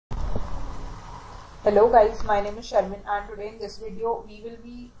Hello guys, my name is Sharmin and today in this video we will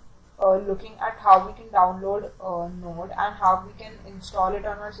be looking at how we can download Node and how we can install it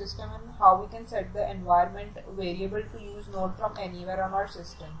on our system and how we can set the environment variable to use Node from anywhere on our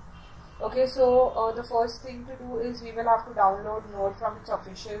system. Okay, so the first thing to do is we will have to download Node from its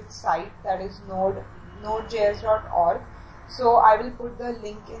official site, that is nodejs.org. So I will put the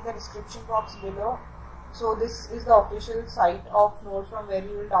link in the description box below. So this is the official site of Node from where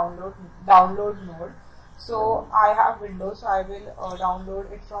you will download Node. So I have Windows, so I will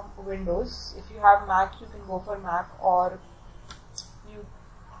download it from Windows. If you have Mac, you can go for Mac, or you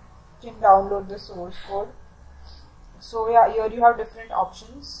can download the source code. So yeah, here you have different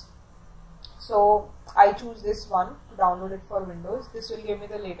options. So I choose this one to download it for Windows. This will give me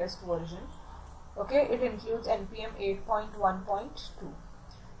the latest version. Okay, it includes npm 8.1.2.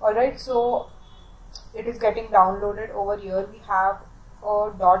 Alright, so it is getting downloaded. Over here we have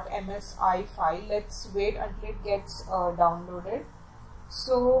a .msi file. Let's wait until it gets downloaded.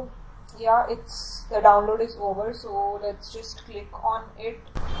 So yeah, the download is over, so let's just click on it.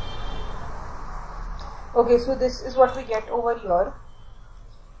 Okay, so this is what we get over here.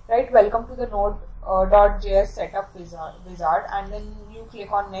 Right, welcome to the node.js setup wizard, and then you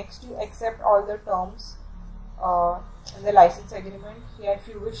click on next. You accept all the terms in the license agreement. Yeah, if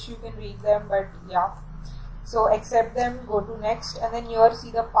you wish you can read them, but yeah, so accept them, go to next, and then here see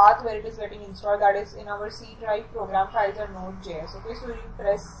the path where it is getting installed, that is in our C drive. Program files are node.js. Okay, so you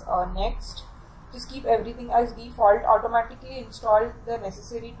press next. Just keep everything as default. Automatically install the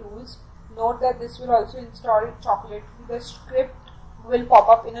necessary tools. Note that this will also install Chocolate. The script will pop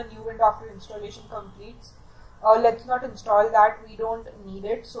up in a new window after installation completes. Let's not install that, we don't need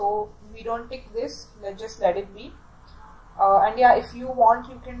it, so we don't tick this. Let's just let it be. And yeah, if you want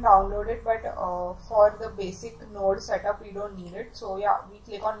you can download it, but for the basic Node setup we don't need it. So yeah, we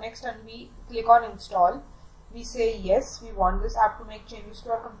click on next and we click on install. We say yes, we want this app to make changes to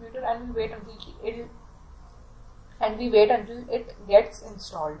our computer, and we wait until it gets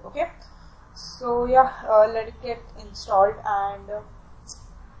installed. Okay, so yeah, let it get installed and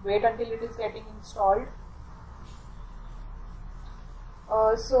wait until it is getting installed.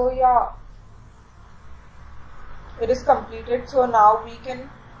 So yeah, it is completed. So now we can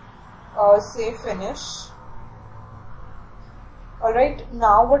say finish. Alright,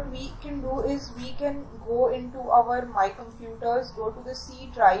 now what we can do is we can go into our My Computers, go to the C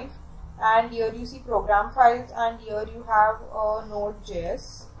drive, and here you see program files, and here you have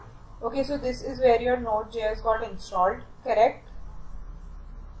Node.js. Okay, so this is where your Node.js got installed, correct?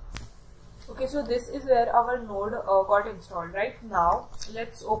 Okay, so this is where our Node got installed. Right now,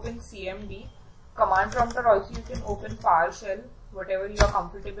 let's open CMD. Command prompter also you can open PowerShell, whatever you are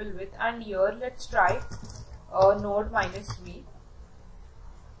comfortable with, and here let's try Node -v.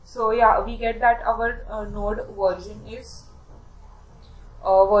 So yeah, we get that our Node version is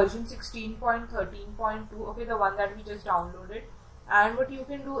version 16.13.2. okay, the one that we just downloaded. And what you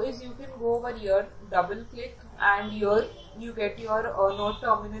can do is you can go over here, double click, and here you get your Node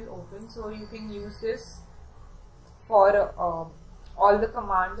terminal open. So you can use this for all the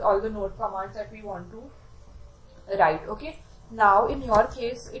commands, all the Node commands that we want to write. Okay, now in your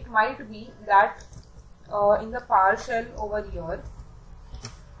case it might be that in the PowerShell over here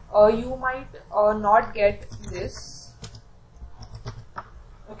you might not get this.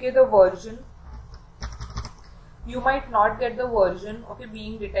 Okay, the version, you might not get the version, okay,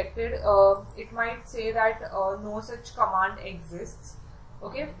 being detected. It might say that no such command exists.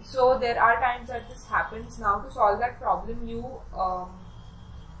 Okay, so there are times that this happens. Now to solve that problem, you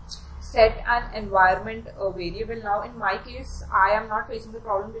set an environment variable. Now in my case I am not facing the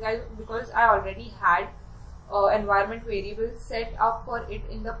problem because I already had environment variable set up for it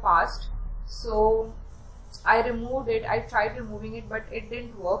in the past. So I removed it. I tried removing it, but it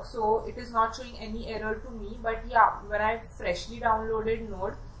didn't work, so it is not showing any error to me. But yeah, when I freshly downloaded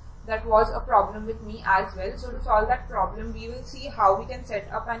Node, that was a problem with me as well. So to solve that problem, we will see how we can set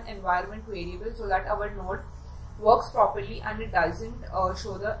up an environment variable so that our Node works properly and it doesn't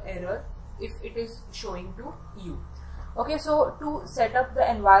show the error if it is showing to you. Okay, so to set up the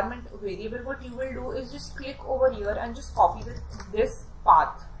environment variable, what you will do is just click over here and just copy this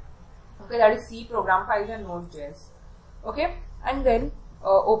path. Okay, that is C program files and Node.js. Okay, and then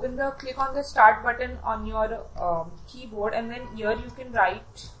click on the start button on your keyboard, and then here you can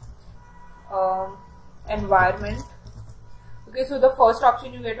write environment. Okay, so the first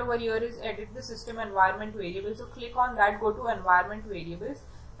option you get over here is edit the system environment variable. So click on that, go to environment variables,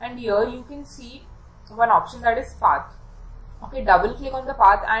 and here you can see one option, that is path. Okay, double click on the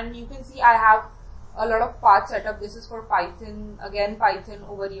path and you can see I have a lot of path setup. This is for Python, again Python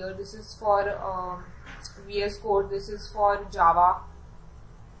over here. This is for VS Code. This is for Java.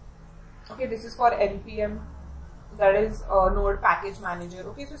 Okay, this is for NPM, that is Node Package Manager.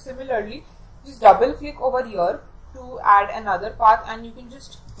 Okay, so similarly, just double click over here to add another path, and you can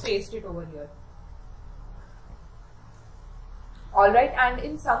just paste it over here. Alright, and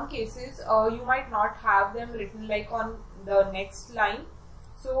in some cases you might not have them written like on the next line.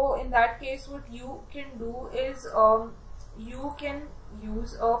 So in that case, what you can do is you can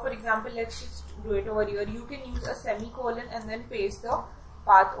use, for example, let's just do it over here. You can use a semicolon and then paste the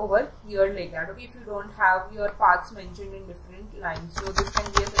path over here like that. Okay, if you don't have your paths mentioned in different lines, so this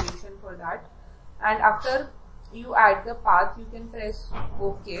can be a solution for that. And after you add the path, you can press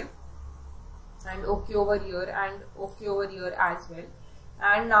OK, and OK over here, and OK over here as well.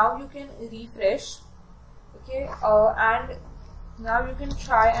 And now you can refresh. Okay, and now you can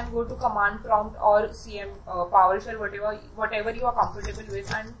try and go to command prompt or CM PowerShell, whatever you are comfortable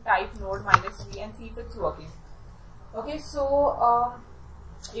with, and type node -v and see if it's working. Okay, so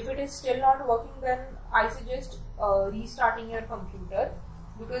if it is still not working, then I suggest restarting your computer,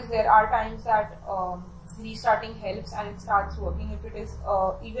 because there are times that restarting helps and it starts working. If it is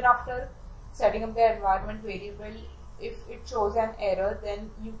even after setting up the environment variable, if it shows an error, then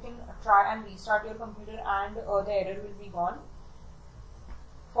you can try and restart your computer and the error will be gone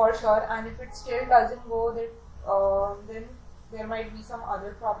for sure. And if it still doesn't go, then there might be some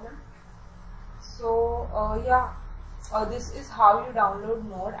other problem. So yeah, this is how you download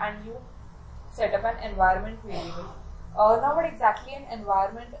Node and you set up an environment variable. Now what exactly an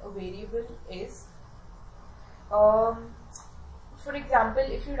environment variable is? For example,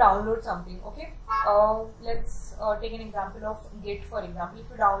 if you download something, okay, let's take an example of Git. For example, if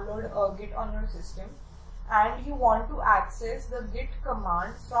you download Git on your system and you want to access the Git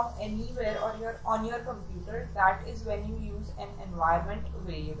commands from anywhere on your computer, that is when you use an environment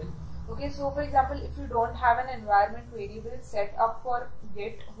variable. Okay, so for example, if you don't have an environment variable set up for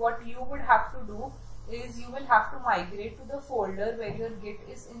Git, what you would have to do is you will have to migrate to the folder where your Git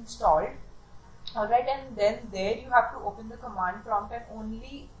is installed. Alright, and then there you have to open the command prompt, and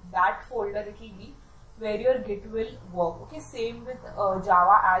only that folder it will be where your Git will work. Okay, same with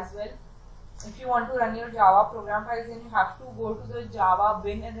Java as well. If you want to run your Java program files, then you have to go to the Java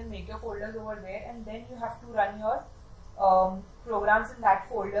bin and then make your folders over there, and then you have to run your programs in that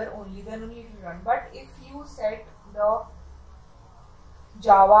folder only, then only it will run. But if you set the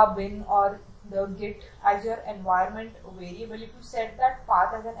Java bin or the Git as your environment variable, if you set that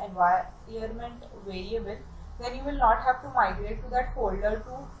path as an environment variable, then you will not have to migrate to that folder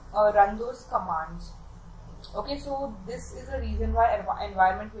to run those commands. Okay, so this is the reason why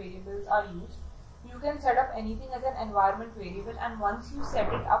environment variables are used. You can set up anything as an environment variable, and once you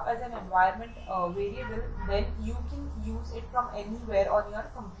set it up as an environment variable, then you can use it from anywhere on your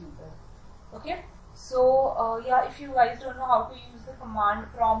computer. Okay, so yeah, if you guys don't know how to use the command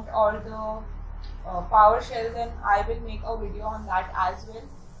prompt or the PowerShell, then I will make a video on that as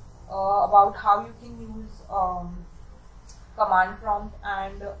well, about how you can use command prompt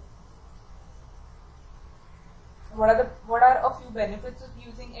and what are a few benefits of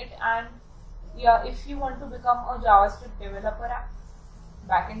using it. And yeah, if you want to become a JavaScript developer,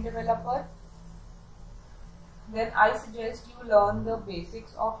 backend developer, then I suggest you learn the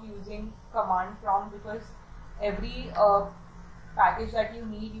basics of using command prompt, because every package that you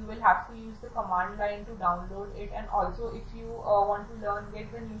need, you will have to use the command line to download it. And also, if you want to learn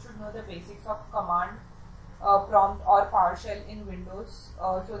Git, then you should know the basics of command prompt or PowerShell in Windows,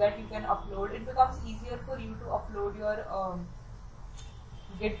 so that you can upload. It becomes easier for you to upload your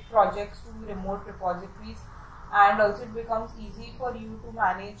Git projects to remote repositories, and also it becomes easy for you to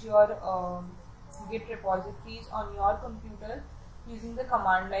manage your Git repositories on your computer using the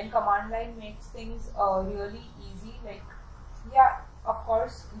command line. Command line makes things really easy. Like, yeah, of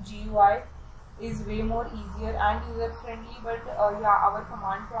course GUI is way more easier and user friendly, but yeah, our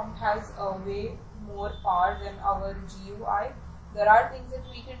command prompt has way more power than our GUI. There are things that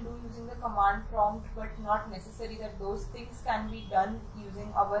we can do using the command prompt, but not necessary that those things can be done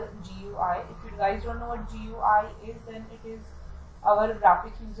using our GUI. If you guys don't know what GUI is, then it is our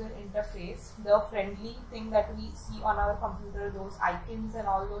graphic user interface, the friendly thing that we see on our computer, those icons and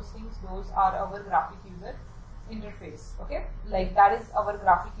all those things, those are our graphic user interface. Okay, like that is our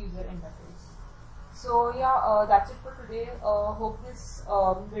graphic user interface. So yeah, that's it for today. Hope this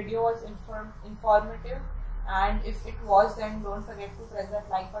video was informative, and if it was, then don't forget to press that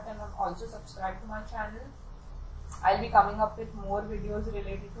like button and also subscribe to my channel. I'll be coming up with more videos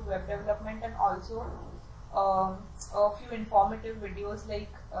related to web development, and also a few informative videos like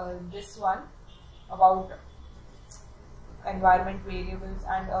this one. about environment variables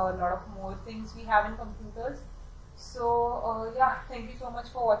and a lot of more things we have in computers. So yeah, thank you so much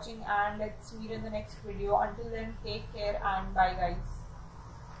for watching, and let's meet in the next video. Until then, take care and bye guys.